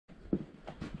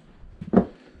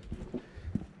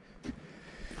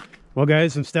Well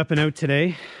guys, I'm stepping out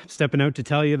today. I'm stepping out to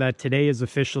tell you that today is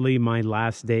officially my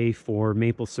last day for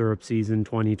maple syrup season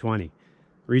 2020.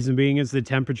 Reason being is the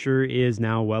temperature is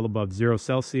now well above 0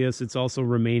 Celsius. It's also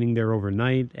remaining there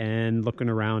overnight, and looking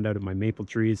around out at my maple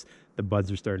trees, the buds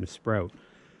are starting to sprout.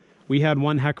 We had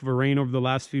one heck of a rain over the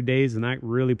last few days, and that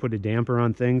really put a damper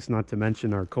on things, not to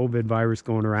mention our COVID virus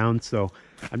going around. So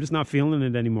I'm just not feeling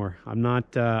it anymore. I'm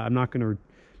not going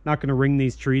to wring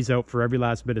these trees out for every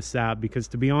last bit of sap, because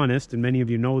to be honest, and many of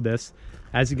you know this,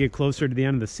 as you get closer to the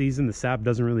end of the season, the sap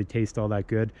doesn't really taste all that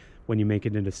good when you make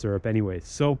it into syrup anyways.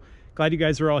 So glad you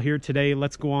guys are all here today.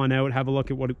 Let's go on out, have a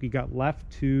look at what we got left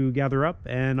to gather up,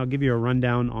 and I'll give you a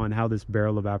rundown on how this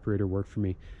barrel evaporator worked for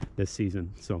me this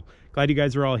season. So glad you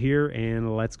guys are all here,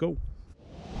 and let's go.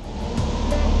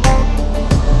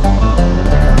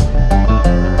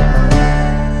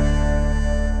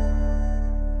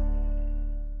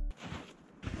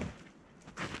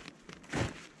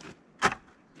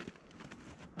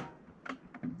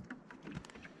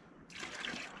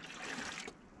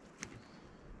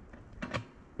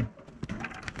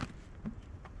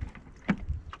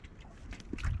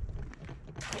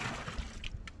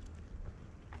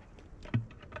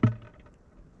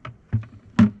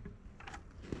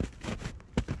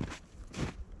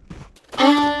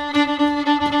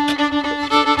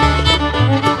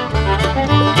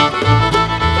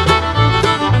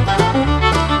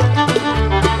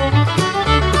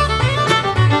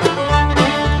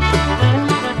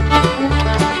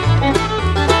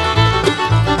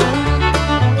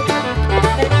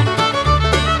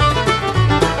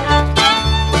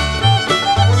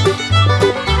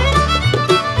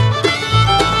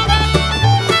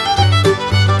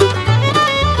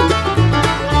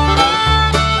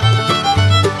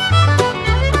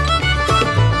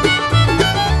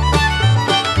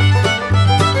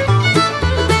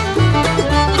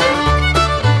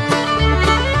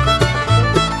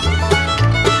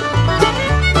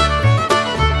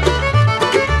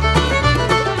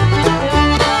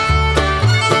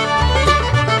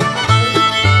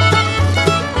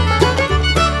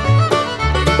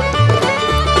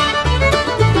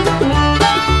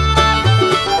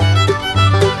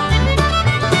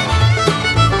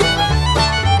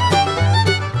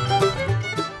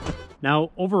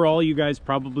 Now, overall, you guys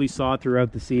probably saw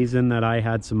throughout the season that I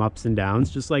had some ups and downs,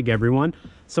 just like everyone.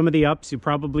 Some of the ups you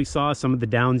probably saw, some of the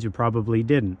downs you probably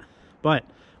didn't. But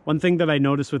one thing that I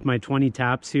noticed with my 20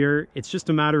 taps here, it's just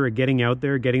a matter of getting out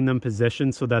there, getting them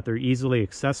positioned so that they're easily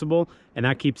accessible, and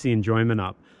that keeps the enjoyment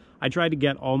up. I tried to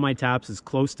get all my taps as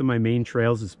close to my main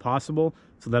trails as possible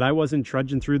so that I wasn't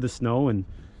trudging through the snow and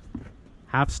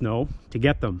half snow to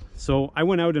get them. So I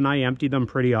went out and I emptied them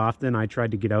pretty often. I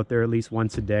tried to get out there at least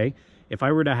once a day. If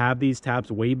I were to have these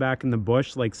taps way back in the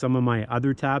bush like some of my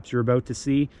other taps you're about to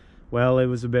see, well, it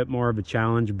was a bit more of a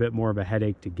challenge, a bit more of a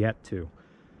headache to get to.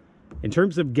 In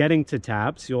terms of getting to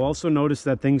taps, you'll also notice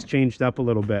that things changed up a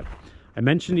little bit. I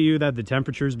mentioned to you that the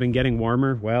temperature's been getting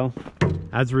warmer. Well,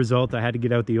 as a result, I had to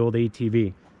get out the old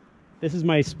ATV. This is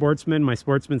my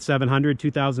Sportsman 700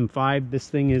 2005. This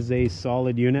thing is a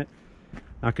solid unit.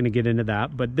 Not going to get into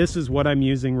that, but this is what I'm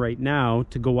using right now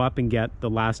to go up and get the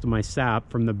last of my sap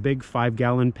from the big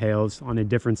 5-gallon pails on a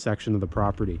different section of the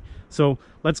property. So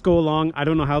let's go along. I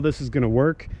don't know how this is going to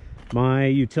work. My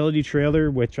utility trailer,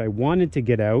 which I wanted to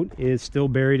get out, is still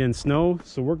buried in snow,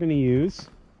 so we're going to use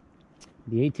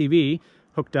the ATV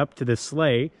hooked up to this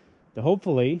sleigh to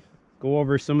hopefully go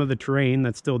over some of the terrain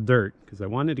that's still dirt, because I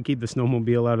wanted to keep the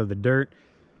snowmobile out of the dirt,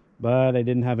 but I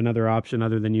didn't have another option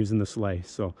other than using the sleigh.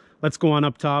 So let's go on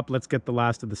up top, let's get the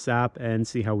last of the sap and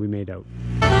see how we made out.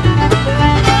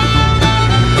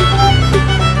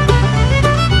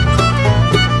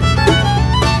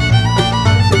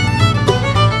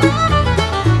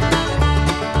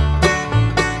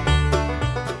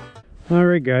 All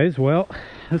right guys, well,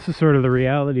 this is sort of the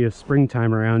reality of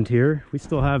springtime around here. We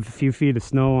still have a few feet of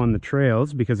snow on the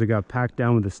trails because it got packed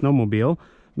down with the snowmobile.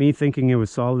 Me thinking it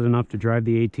was solid enough to drive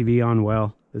the ATV on,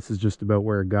 well, this is just about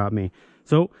where it got me.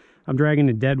 So I'm dragging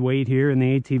a dead weight here, and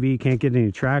the ATV can't get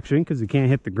any traction because it can't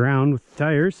hit the ground with the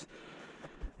tires.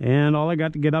 And all I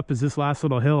got to get up is this last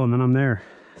little hill, and then I'm there.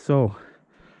 So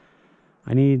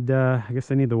I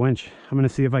guess I need the winch. I'm going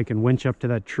to see if I can winch up to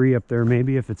that tree up there,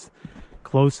 maybe, if it's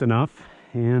close enough.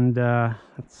 And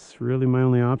that's really my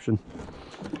only option.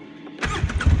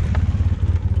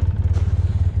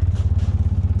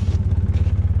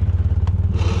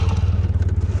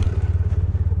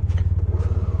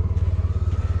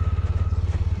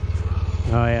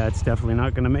 Oh yeah, it's definitely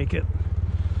not going to make it.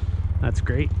 That's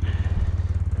great.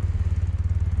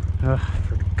 Oh,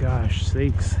 for gosh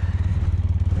sakes.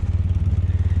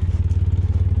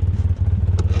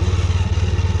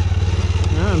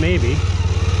 maybe.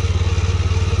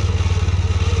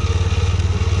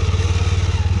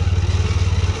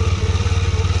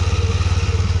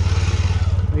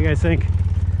 What do you guys think?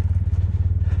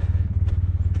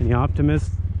 Any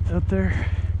optimists out there?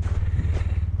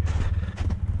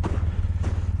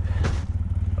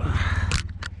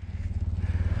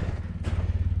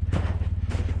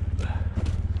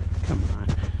 Come on.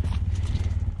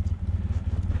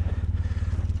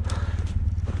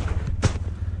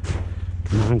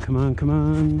 Come on, come on, come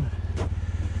on.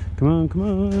 Come on, come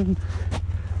on.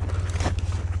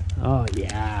 Oh,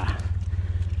 yeah.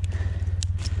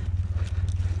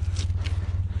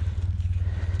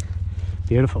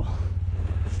 Beautiful.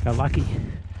 Got lucky.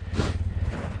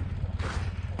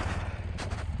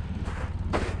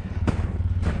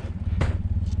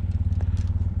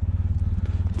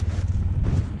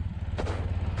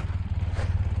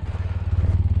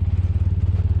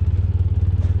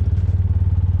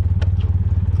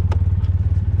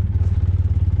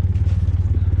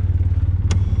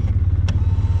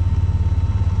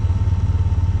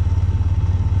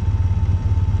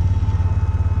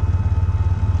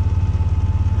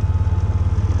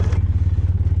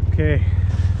 Okay,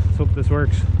 let's hope this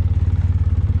works.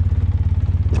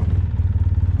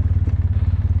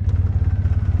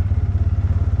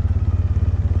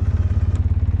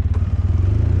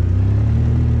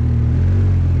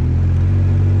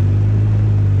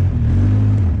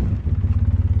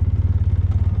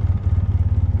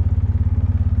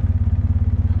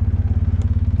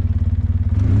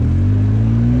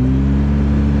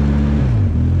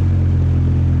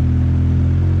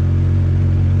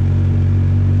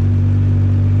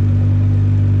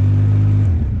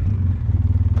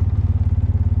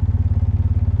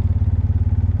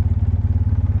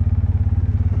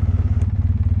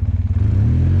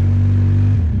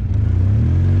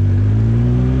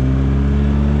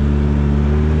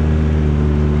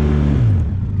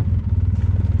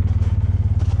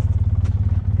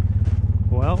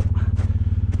 Well,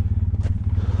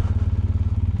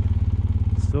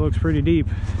 still looks pretty deep.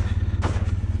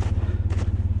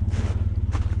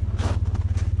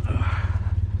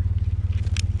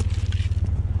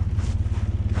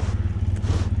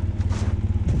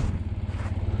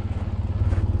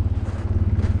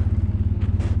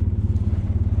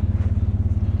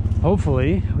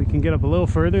 Hopefully we can get up a little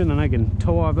further and then I can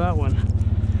tow off that one.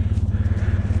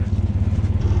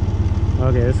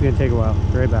 Okay, this is gonna take a while.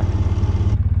 Be right back.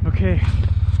 Okay,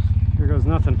 here goes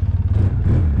nothing.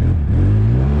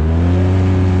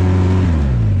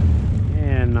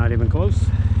 And not even close.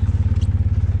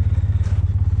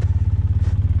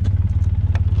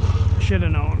 Should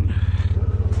have known.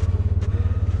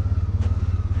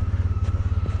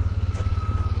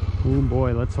 Oh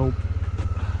boy, let's hope.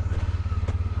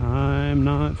 I'm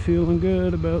not feeling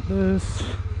good about this.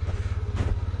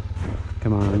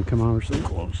 Come on, we're so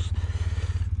close.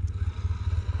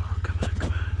 Oh, come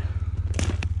on.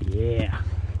 Yeah.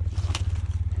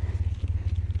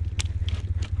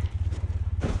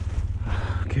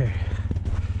 Okay.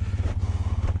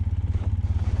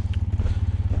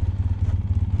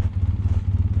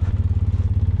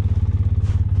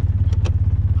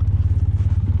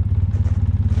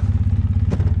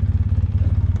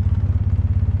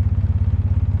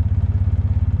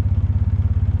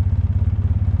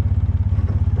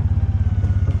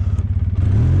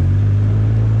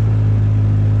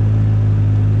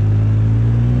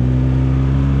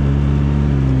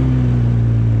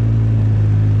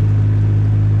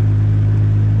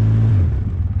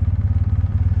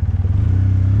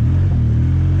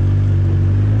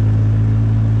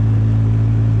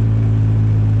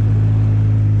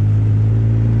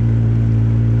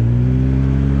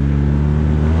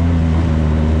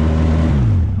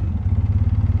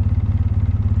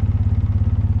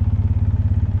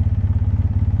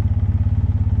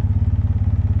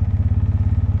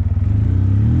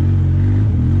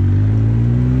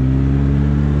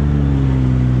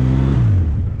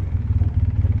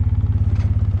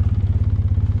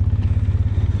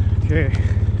 Okay, I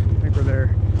think we're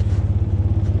there.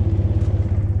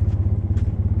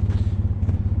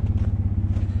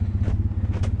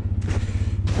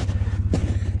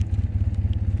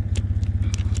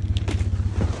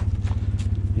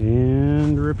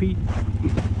 And repeat.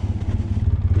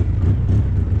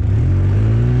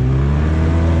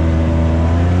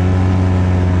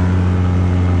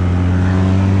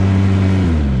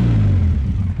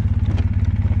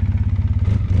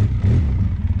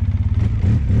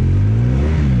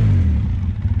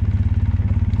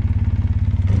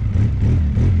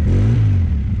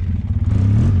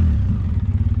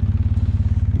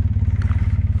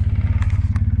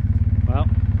 Well,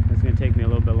 that's going to take me a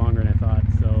little bit longer.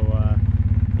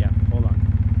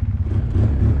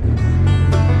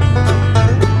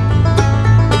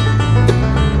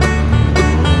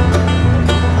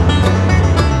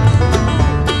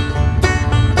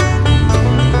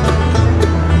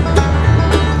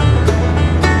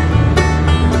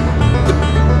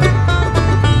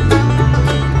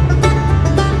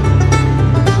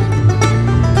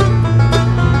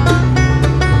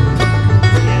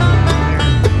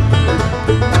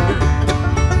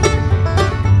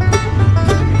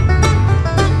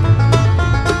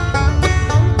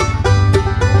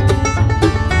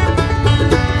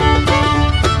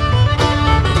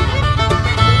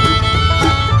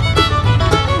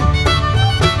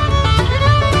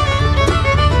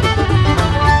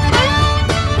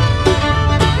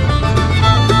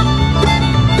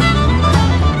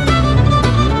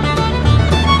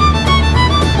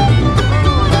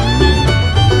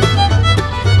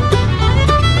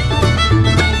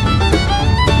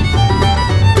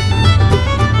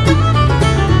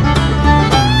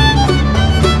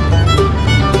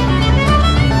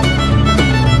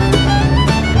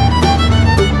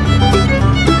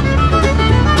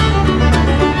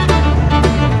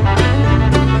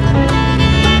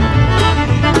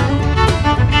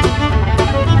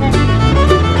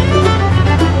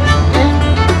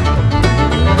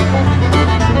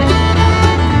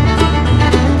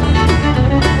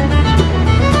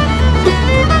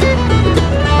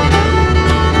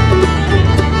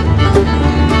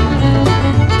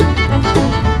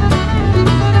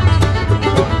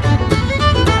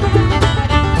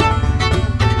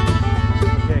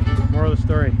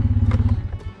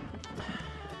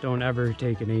 don't ever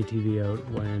take an ATV out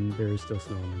when there's still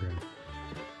snow on the ground.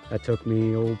 That took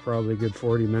me, probably a good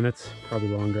 40 minutes, probably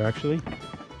longer actually.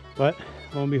 But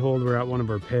lo and behold, we're at one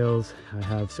of our pails. I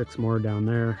have 6 more down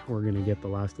there. We're gonna get the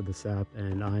last of the sap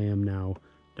and I am now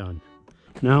done.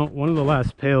 Now, one of the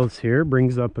last pails here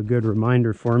brings up a good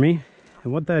reminder for me.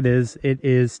 And what that is, it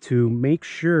is to make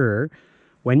sure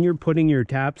when you're putting your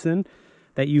taps in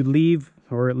that you leave,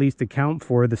 or at least account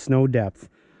for, the snow depth.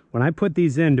 When I put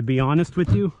these in, to be honest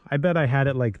with you, I bet I had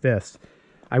it like this.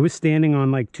 I was standing on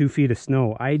like 2 feet of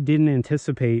snow. I didn't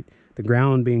anticipate the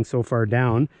ground being so far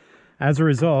down. As a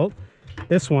result,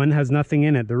 this one has nothing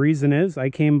in it. The reason is I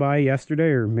came by yesterday,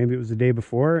 or maybe it was the day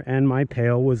before, and my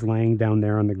pail was laying down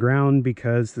there on the ground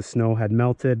because the snow had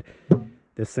melted.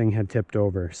 This thing had tipped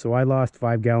over. So I lost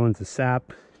 5 gallons of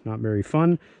sap. Not very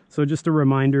fun. So just a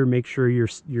reminder, make sure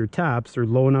your taps are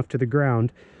low enough to the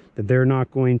ground that they're not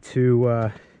going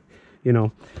to, you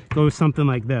know, go something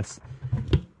like this.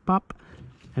 Pop,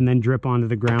 and then drip onto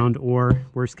the ground, or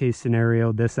worst case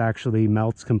scenario, this actually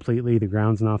melts completely. The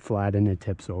ground's not flat and it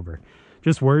tips over.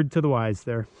 Just word to the wise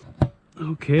there.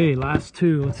 Okay, last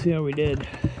 2. Let's see how we did.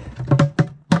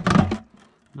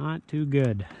 Not too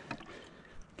good.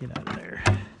 Get out of there.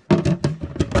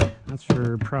 That's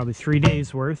for probably 3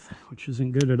 days worth, which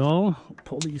isn't good at all. I'll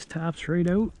pull these taps right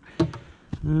out.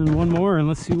 And one more, and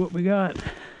let's see what we got.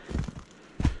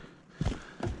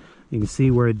 You can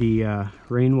see where the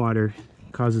rainwater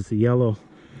causes the yellow.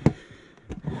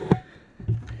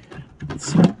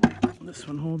 Let's see. This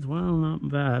one holds well, not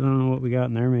bad. I don't know what we got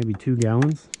in there, maybe 2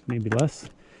 gallons, maybe less.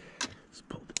 Let's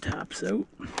pull the taps out.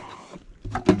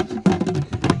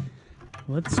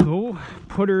 Let's go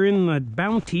put her in the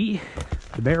Bounty,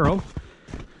 the barrel,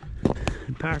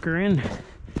 and pack her in.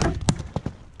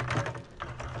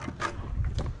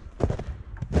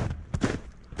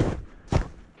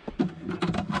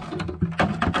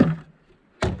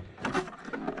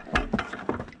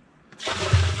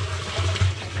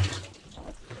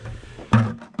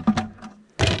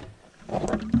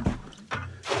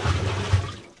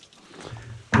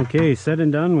 Okay, said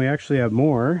and done, we actually have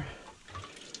more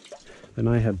than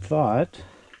I had thought.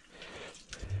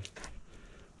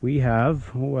 We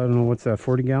have, oh, I don't know, what's that,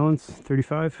 40 gallons,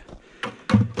 35?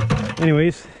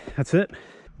 Anyways, that's it.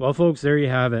 Well, folks, there you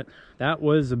have it. That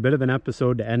was a bit of an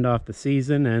episode to end off the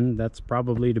season, and that's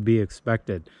probably to be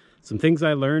expected. Some things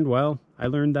I learned, well, I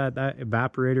learned that that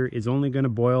evaporator is only going to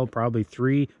boil probably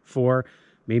 3, 4,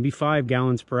 maybe 5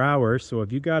 gallons per hour. So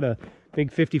if you got a big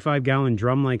 55-gallon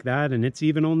drum like that and it's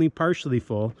even only partially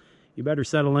full, you better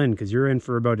settle in, because you're in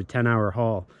for about a 10-hour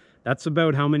haul. That's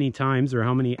about how many times or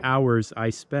how many hours I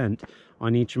spent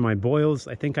on each of my boils.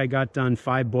 I think I got done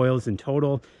 5 boils in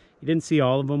total. You didn't see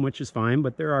all of them, which is fine,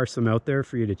 but there are some out there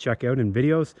for you to check out in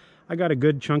videos. I got a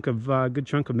good chunk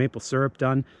of maple syrup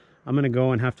done. I'm gonna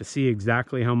go and have to see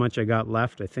exactly how much I got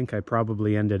left. I think I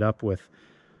probably ended up with,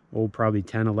 oh, probably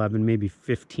 10, 11, maybe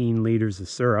 15 liters of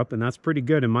syrup, and that's pretty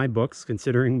good in my books,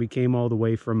 considering we came all the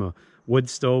way from a wood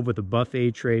stove with a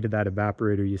buffet tray to that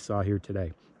evaporator you saw here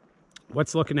today.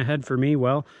 What's looking ahead for me?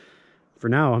 Well, for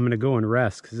now, I'm going to go and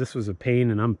rest, because this was a pain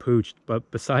and I'm pooched.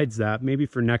 But besides that, maybe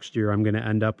for next year, I'm going to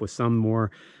end up with some more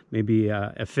maybe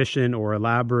efficient or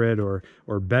elaborate or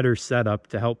better setup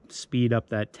to help speed up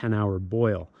that 10-hour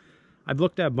boil. I've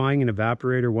looked at buying an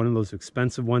evaporator, one of those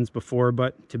expensive ones before,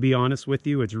 but to be honest with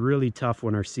you, it's really tough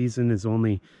when our season is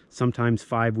only sometimes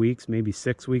 5 weeks, maybe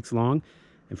 6 weeks long.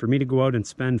 And for me to go out and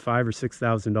spend $5,000 or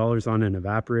 $6,000 on an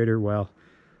evaporator, well,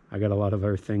 I got a lot of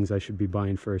other things I should be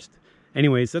buying first.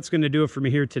 Anyways, that's going to do it for me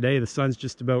here today. The sun's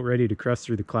just about ready to crest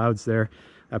through the clouds there.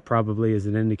 That probably is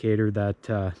an indicator that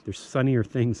there's sunnier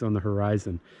things on the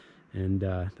horizon. And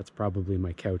that's probably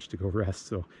my couch to go rest.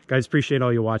 So guys, appreciate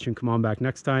all you watching. Come on back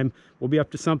next time. We'll be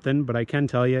up to something, but I can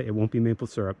tell you it won't be maple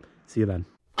syrup. See you then.